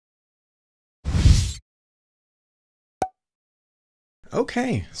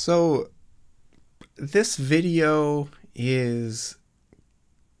Okay, so this video is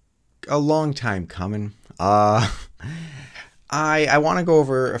a long time coming. I want to go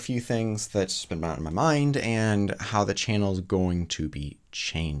over a few things that's been on my mind and how the channel is going to be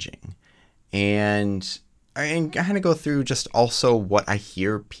changing. And kind of go through just also what I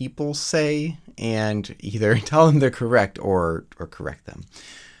hear people say and either tell them they're correct or correct them.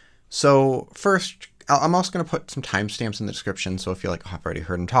 So first, I'm also going to put some timestamps in the description. So if you're like, oh, I've already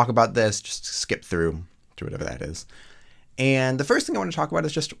heard him talk about this, just skip through to whatever that is. And the first thing I want to talk about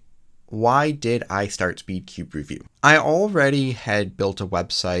is just why did I start SpeedCubeReview? I already had built a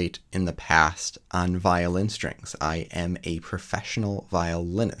website in the past on violin strings. I am a professional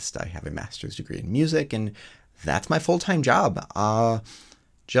violinist. I have a master's degree in music, and that's my full-time job.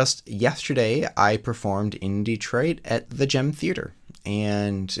 Just yesterday, I performed in Detroit at the Gem Theater,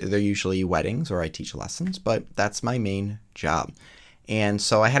 and they're usually weddings or I teach lessons, but that's my main job. And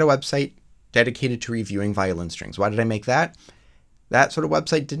so I had a website dedicated to reviewing violin strings. Why did I make that? That sort of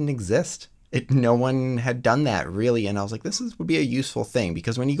website didn't exist. No one had done that really. And I was like, would be a useful thing,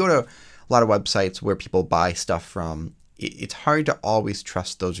 because when you go to a lot of websites where people buy stuff from, it's hard to always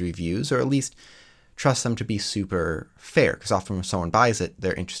trust those reviews, or at least trust them to be super fair, because often when someone buys it,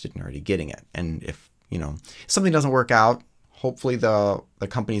 they're interested in already getting it. And if something doesn't work out, hopefully the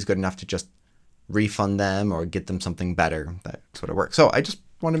company's good enough to just refund them or get them something better. That sort of works. So I just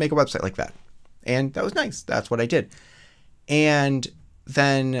wanted to make a website like that. And that was nice. That's what I did. And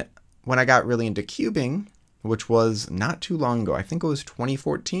then when I got really into cubing, which was not too long ago, I think it was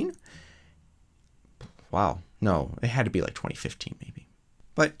 2014. Wow. No, it had to be like 2015 maybe.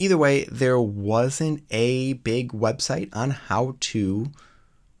 But either way, there wasn't a big website on how to,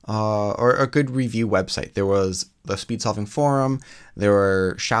 or a good review website. There was the Speed Solving Forum, there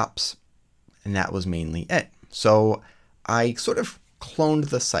were shops, and that was mainly it. So I sort of cloned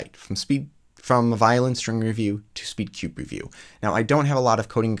the site from violin string review to SpeedCubeReview. Now, I don't have a lot of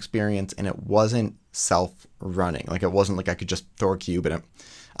coding experience, and it wasn't self-running. Like, it wasn't like I could just throw a cube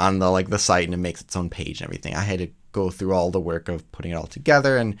on the site and it makes its own page and everything. I had to go through all the work of putting it all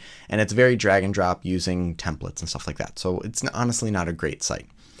together, and it's very drag and drop using templates and stuff like that. So it's honestly not a great site.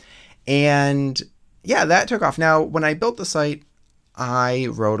 And yeah, that took off. Now, when I built the site, I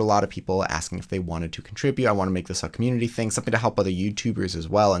wrote a lot of people asking if they wanted to contribute. I want to make this a community thing, something to help other YouTubers as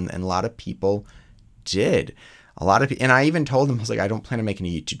well. And a lot of people did. And I even told them, I was like, I don't plan on making a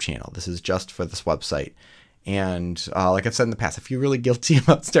YouTube channel. This is just for this website. And like I've said in the past, I feel really guilty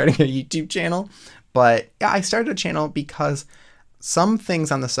about starting a YouTube channel. But yeah, I started a channel because some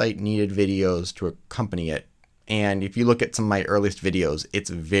things on the site needed videos to accompany it. And if you look at some of my earliest videos, it's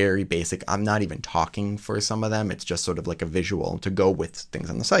very basic. I'm not even talking for some of them. It's just sort of like a visual to go with things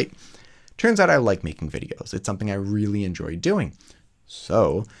on the site. Turns out I like making videos. It's something I really enjoy doing.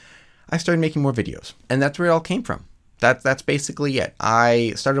 So I started making more videos, and that's where it all came from. That's basically it.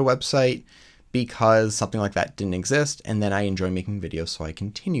 I started a website because something like that didn't exist, and then I enjoy making videos, so I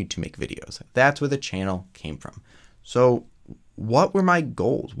continued to make videos. That's where the channel came from. So what were my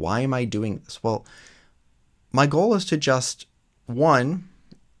goals? Why am I doing this? Well, my goal is to just, one,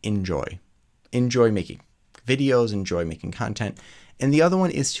 enjoy making videos, enjoy making content. And the other one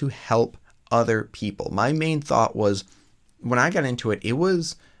is to help other people. My main thought was, when I got into it, it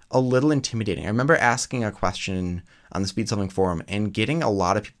was a little intimidating. I remember asking a question on the Speed Solving Forum and getting a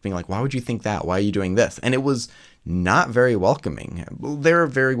lot of people being like, why would you think that? Why are you doing this? And it was not very welcoming. There are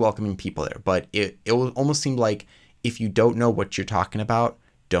very welcoming people there, but it almost seemed like if you don't know what you're talking about,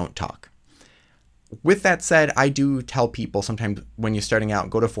 don't talk. With that said, I do tell people sometimes when you're starting out,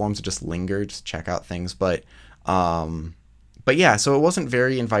 go to forums and just linger, just check out things. But yeah, so it wasn't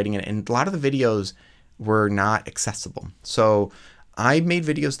very inviting, and a lot of the videos were not accessible. So I made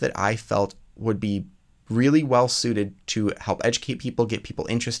videos that I felt would be really well suited to help educate people, get people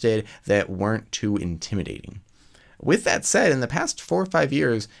interested, that weren't too intimidating. With that said, in the past 4 or 5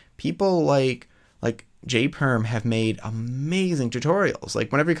 years, people like JPerm have made amazing tutorials.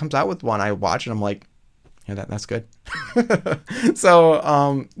 Like, whenever he comes out with one, I watch it, I'm like, yeah, that's good.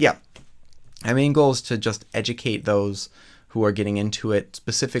 So yeah, my main goal is to just educate those who are getting into it,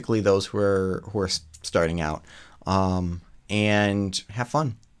 specifically those who are starting out, and have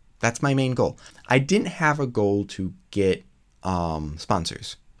fun. That's my main goal. I didn't have a goal to get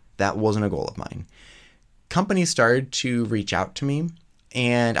sponsors. That wasn't a goal of mine. Companies started to reach out to me,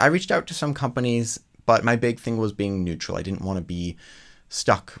 and I reached out to some companies, but my big thing was being neutral. I didn't want to be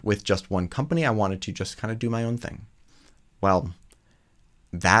stuck with just one company. I wanted to just kind of do my own thing. Well,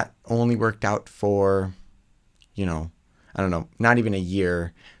 that only worked out for, I don't know, not even a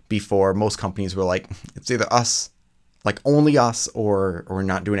year before most companies were like, it's either us like only us or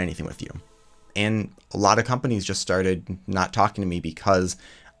not doing anything with you. And a lot of companies just started not talking to me because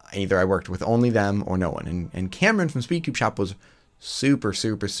either I worked with only them or no one. And Cameron from SpeedCube Shop was super,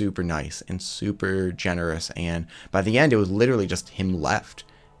 super, super nice and super generous. And by the end, it was literally just him left.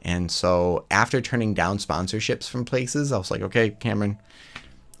 And so after turning down sponsorships from places, I was like, okay, Cameron,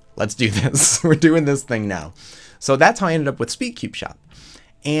 let's do this. We're doing this thing now. So that's how I ended up with SpeedCube Shop.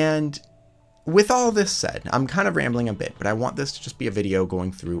 And with all this said, I'm kind of rambling a bit, but I want this to just be a video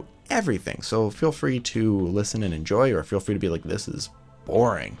going through everything. So feel free to listen and enjoy, or feel free to be like, this is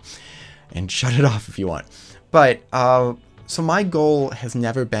boring, and shut it off if you want. But so my goal has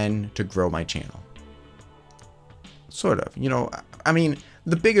never been to grow my channel. Sort of, you know, I mean,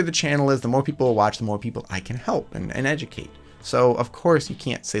 the bigger the channel is, the more people will watch, the more people I can help and educate. So of course you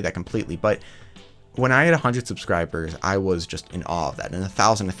can't say that completely, but when I had 100 subscribers, I was just in awe of that. And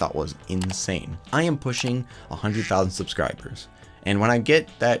 1,000 I thought was insane. I am pushing 100,000 subscribers. And when I get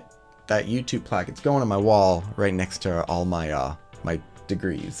that YouTube plaque, it's going on my wall right next to all my my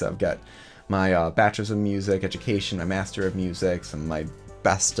degrees. I've got my Bachelor's of Music Education, my Master of Music, and my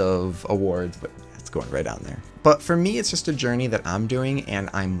Best of Awards, but it's going right down there. But for me, it's just a journey that I'm doing, and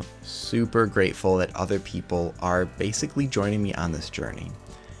I'm super grateful that other people are basically joining me on this journey.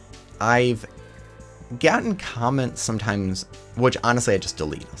 I've gotten comments sometimes, which honestly I just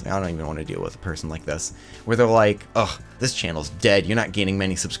delete. I don't even want to deal with a person like this, where they're like, "Ugh, this channel's dead. You're not gaining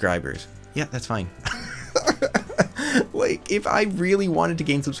many subscribers." Yeah, that's fine. Like, if I really wanted to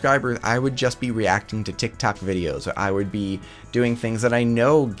gain subscribers, I would just be reacting to TikTok videos, or I would be doing things that I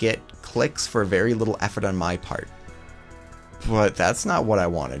know get clicks for very little effort on my part. But that's not what I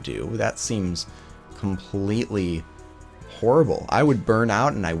want to do. That seems completely horrible. I would burn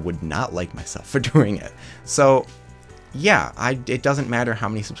out, and I would not like myself for doing it. So yeah, it doesn't matter how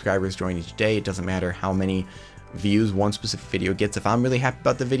many subscribers join each day. It doesn't matter how many views one specific video gets. If I'm really happy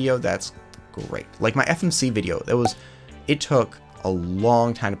about the video, that's great. Like my FMC video, it took a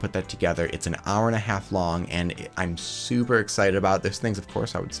long time to put that together. It's an hour-and-a-half long, and I'm super excited about it. There's things, of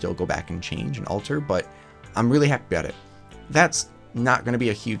course, I would still go back and change and alter, but I'm really happy about it. That's not going to be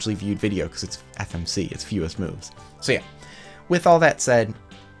a hugely viewed video because it's FMC, it's fewest moves. So yeah, with all that said,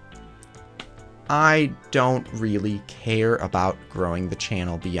 I don't really care about growing the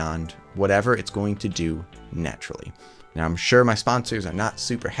channel beyond whatever it's going to do naturally. Now, I'm sure my sponsors are not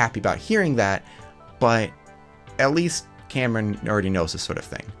super happy about hearing that, but at least Cameron already knows this sort of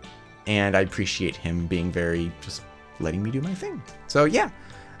thing. And I appreciate him being very, just letting me do my thing. So yeah,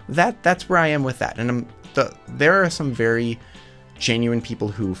 that's where I am with that. And there are some very genuine people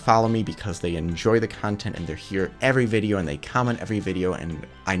who follow me because they enjoy the content and they're here every video and they comment every video, and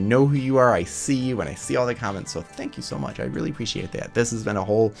I know who you are. I see you and I see all the comments. So thank you so much. I really appreciate that. This has been a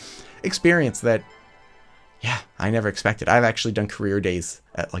whole experience that, yeah, I never expected. I've actually done career days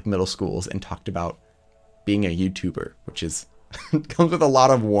at like middle schools and talked about being a YouTuber, which is comes with a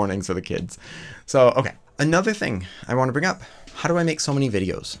lot of warnings for the kids. So, okay. Another thing I want to bring up, how do I make so many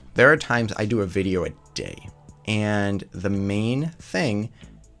videos? There are times I do a video a day, and the main thing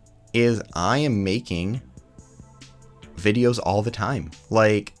is I am making videos all the time.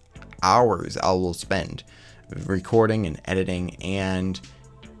 Like hours I will spend recording and editing, and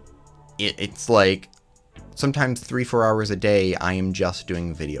it's like sometimes 3-4 hours a day I am just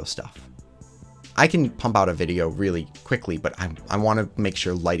doing video stuff. I can pump out a video really quickly, but I want to make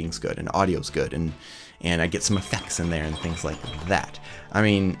sure lighting's good and audio's good, and I get some effects in there and things like that. I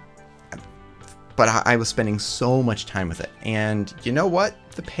mean, but I was spending so much time with it, and you know what?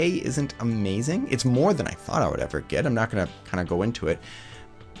 The pay isn't amazing. It's more than I thought I would ever get. I'm not gonna kind of go into it,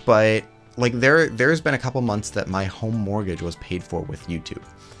 but like there's been a couple months that my home mortgage was paid for with YouTube.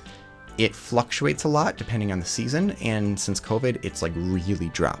 It fluctuates a lot depending on the season, and since COVID, it's like really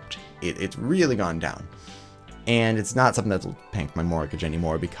dropped. It's really gone down, and it's not something that's paying my mortgage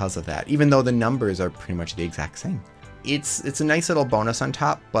anymore because of that, even though the numbers are pretty much the exact same. It's a nice little bonus on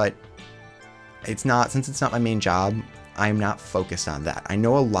top, but it's not, since it's not my main job, I'm not focused on that. I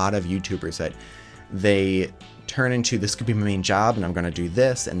know a lot of YouTubers that they turn into, this could be my main job and I'm going to do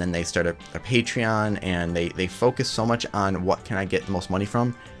this, and then they start a Patreon, and they focus so much on what can I get the most money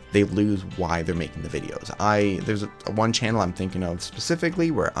from, they lose why they're making the videos. There's one channel I'm thinking of specifically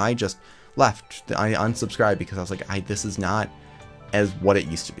where I just left. I unsubscribed because I was like, this is not as what it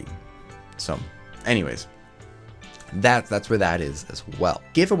used to be. So anyways, that's where that is as well.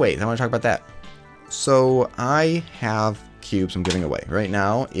 Giveaways, I want to talk about that. So I have cubes I'm giving away. Right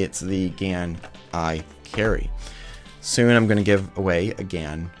now, it's the GAN I carry. Soon I'm going to give away a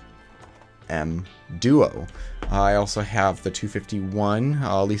GAN M Duo. I also have the 251,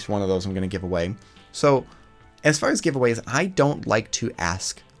 at least one of those I'm going to give away. So as far as giveaways, I don't like to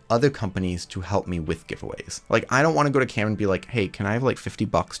ask other companies to help me with giveaways. Like, I don't want to go to Cam and be like, hey, can I have like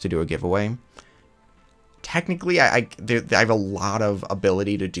 $50 to do a giveaway? Technically, I have a lot of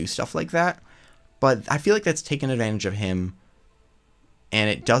ability to do stuff like that, but I feel like that's taken advantage of him, and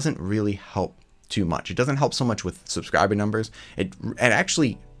it doesn't really help too much. It doesn't help so much with subscriber numbers. It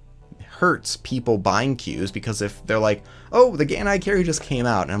actually hurts people buying cues, because if they're like, oh, the Gan I carry just came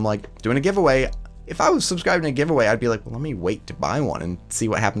out, and I'm like, doing a giveaway. If I was subscribing to a giveaway, I'd be like, well, let me wait to buy one and see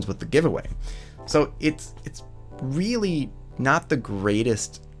what happens with the giveaway. So it's really not the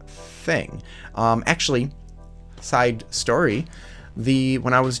greatest thing. Actually, side story,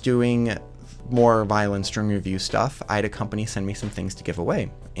 when I was doing more violent string review stuff, I had a company send me some things to give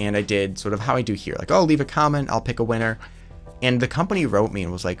away. And I did sort of how I do here. Like, oh, leave a comment, I'll pick a winner. And the company wrote me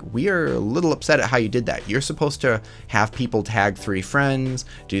and was like, we are a little upset at how you did that. You're supposed to have people tag 3 friends,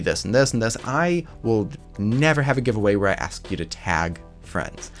 do this and this and this. I will never have a giveaway where I ask you to tag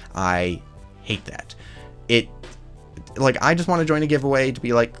friends. I hate that. Like, I just want to join a giveaway to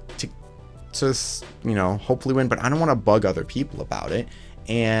be like, to you know, hopefully win, but I don't want to bug other people about it.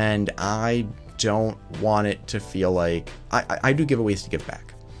 And I don't want it to feel like, I do giveaways to give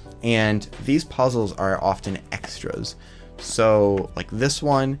back. And these puzzles are often extras. So, like this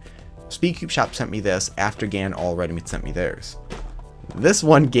one, SpeedCube Shop sent me this after Gan already sent me theirs. This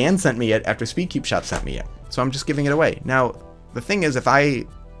one, Gan sent me it after SpeedCube Shop sent me it. So I'm just giving it away. Now, the thing is, and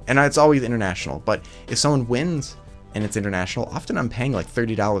it's always international, but if someone wins and it's international, often I'm paying like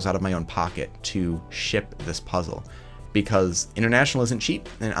 $30 out of my own pocket to ship this puzzle, because international isn't cheap,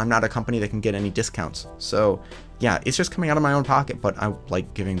 and I'm not a company that can get any discounts. So yeah, it's just coming out of my own pocket, but I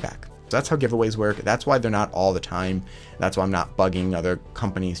like giving back. So that's how giveaways work. That's why they're not all the time. That's why I'm not bugging other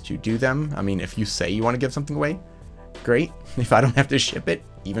companies to do them. I mean, if you say you want to give something away, great. If I don't have to ship it,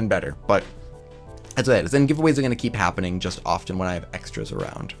 even better. But that's what it is. And giveaways are going to keep happening, just often when I have extras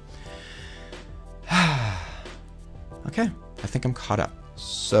around. Okay, I think I'm caught up.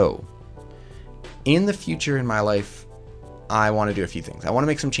 So, in the future in my life, I want to do a few things. I want to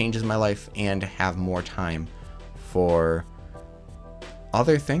make some changes in my life and have more time for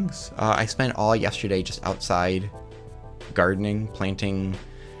other things. I spent all yesterday just outside gardening, planting,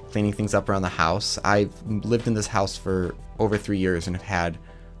 cleaning things up around the house. I've lived in this house for over 3 years and have had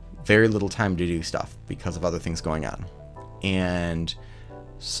very little time to do stuff because of other things going on. And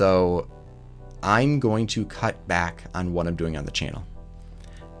so I'm going to cut back on what I'm doing on the channel.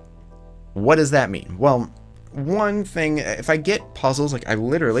 What does that mean? Well, one thing, if I get puzzles, like I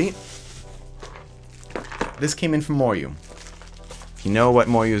literally, this came in from Moyu. If you know what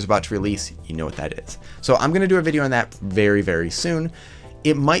Moyu is about to release, you know what that is. So I'm going to do a video on that very, very soon.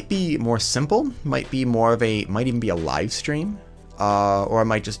 It might be more simple, might even be a live stream, or I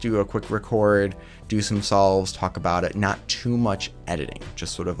might just do a quick record, do some solves, talk about it, not too much editing,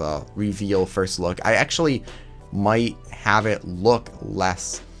 just sort of a reveal first look. I actually might have it look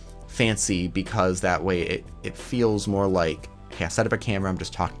less fancy, because that way it feels more like, hey, I set up a camera, I'm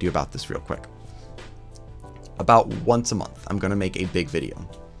just talking to you about this real quick. About once a month, I'm going to make a big video.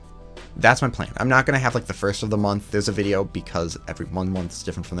 That's my plan. I'm not going to have like the first of the month there's a video, because every 1 month is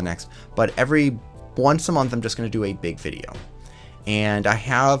different from the next. But every once a month, I'm just going to do a big video. And I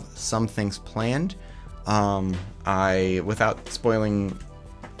have some things planned. Without spoiling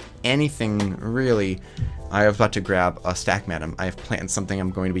anything really, I was about to grab a stack mat. I have planned something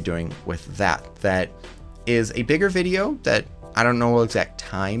I'm going to be doing with that. That is a bigger video that I don't know exact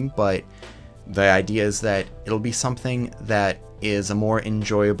time, but the idea is that it'll be something that is a more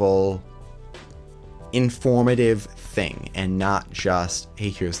enjoyable, informative thing, and not just, hey,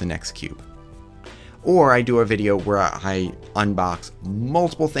 here's the next cube. Or I do a video where I unbox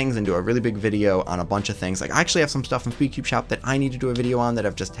multiple things and do a really big video on a bunch of things. Like, I actually have some stuff in SpeedCube Shop that I need to do a video on that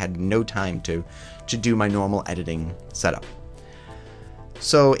I've just had no time to do my normal editing setup.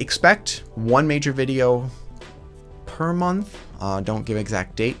 So expect one major video per month, don't give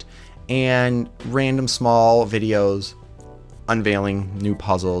exact date, and random small videos unveiling new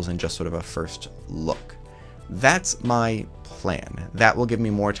puzzles and just sort of a first look. That's my plan. That will give me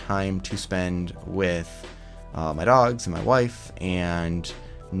more time to spend with my dogs and my wife, and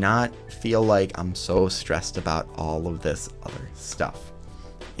not feel like I'm so stressed about all of this other stuff.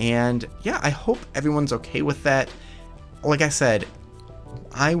 And yeah, I hope everyone's okay with that. Like I said,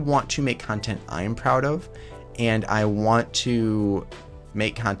 I want to make content I am proud of, and I want to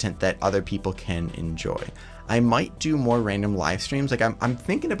make content that other people can enjoy. I might do more random live streams. Like I'm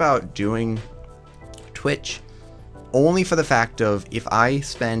thinking about doing Twitch only for the fact of if I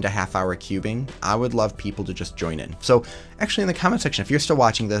spend a half hour cubing, I would love people to just join in. So actually in the comment section, if you're still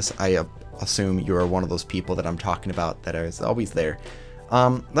watching this, I assume you're one of those people that I'm talking about that is always there.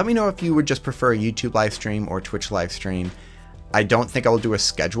 Let me know if you would just prefer a YouTube live stream or Twitch live stream. I don't think I'll do a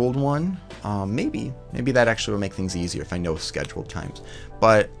scheduled one. Maybe that actually will make things easier if I know scheduled times.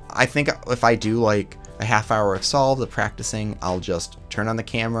 But I think if I do like a half hour of solve, the practicing, I'll just turn on the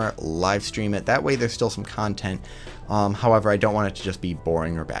camera, live stream it. That way there's still some content. However, I don't want it to just be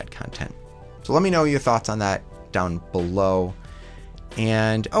boring or bad content. So let me know your thoughts on that down below.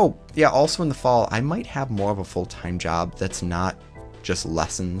 And oh yeah, also in the fall, I might have more of a full-time job that's not just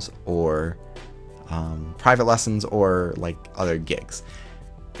lessons or private lessons or like other gigs.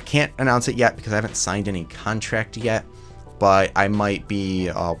 I can't announce it yet because I haven't signed any contract yet, but I might be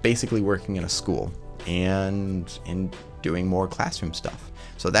basically working in a school and doing more classroom stuff.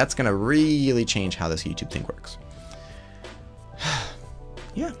 So that's gonna really change how this YouTube thing works.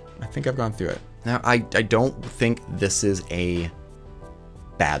 Yeah, I think I've gone through it. Now, I don't think this is a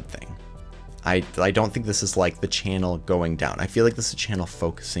bad thing. I don't think this is like the channel going down. I feel like this is a channel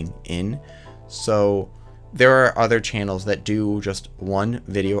focusing in. So there are other channels that do just one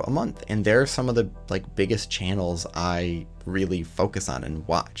video a month, and they're some of the like biggest channels I really focus on and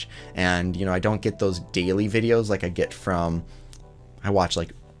watch. And you know, I don't get those daily videos like I get from, I watch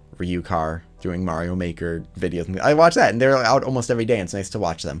like Ryukar doing Mario Maker videos. I watch that and they're out almost every day and it's nice to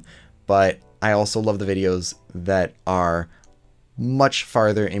watch them. But I also love the videos that are much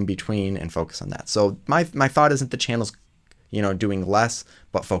farther in between and focus on that. So my thought isn't the channel's, you know, doing less,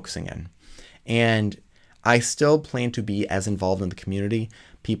 but focusing in. And I still plan to be as involved in the community.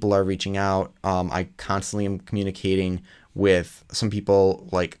 People are reaching out. I constantly am communicating with some people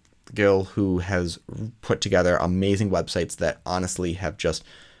like Gil, who has put together amazing websites that honestly have just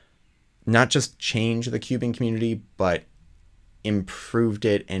not just changed the cubing community, but improved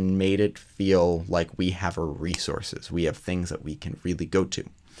it and made it feel like we have our resources. We have things that we can really go to.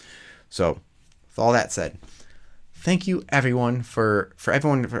 So with all that said, thank you everyone for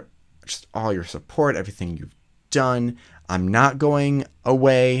just all your support, everything you've done. I'm not going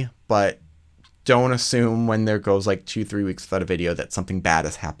away, but don't assume when there goes like 2-3 weeks without a video that something bad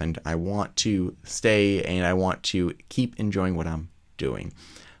has happened. I want to stay and I want to keep enjoying what I'm doing.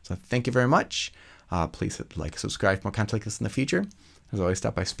 So thank you very much. Please hit like, subscribe for more content like this in the future. As always,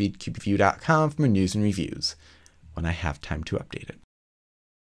 stop by SpeedCubeReview.com for more news and reviews when I have time to update it.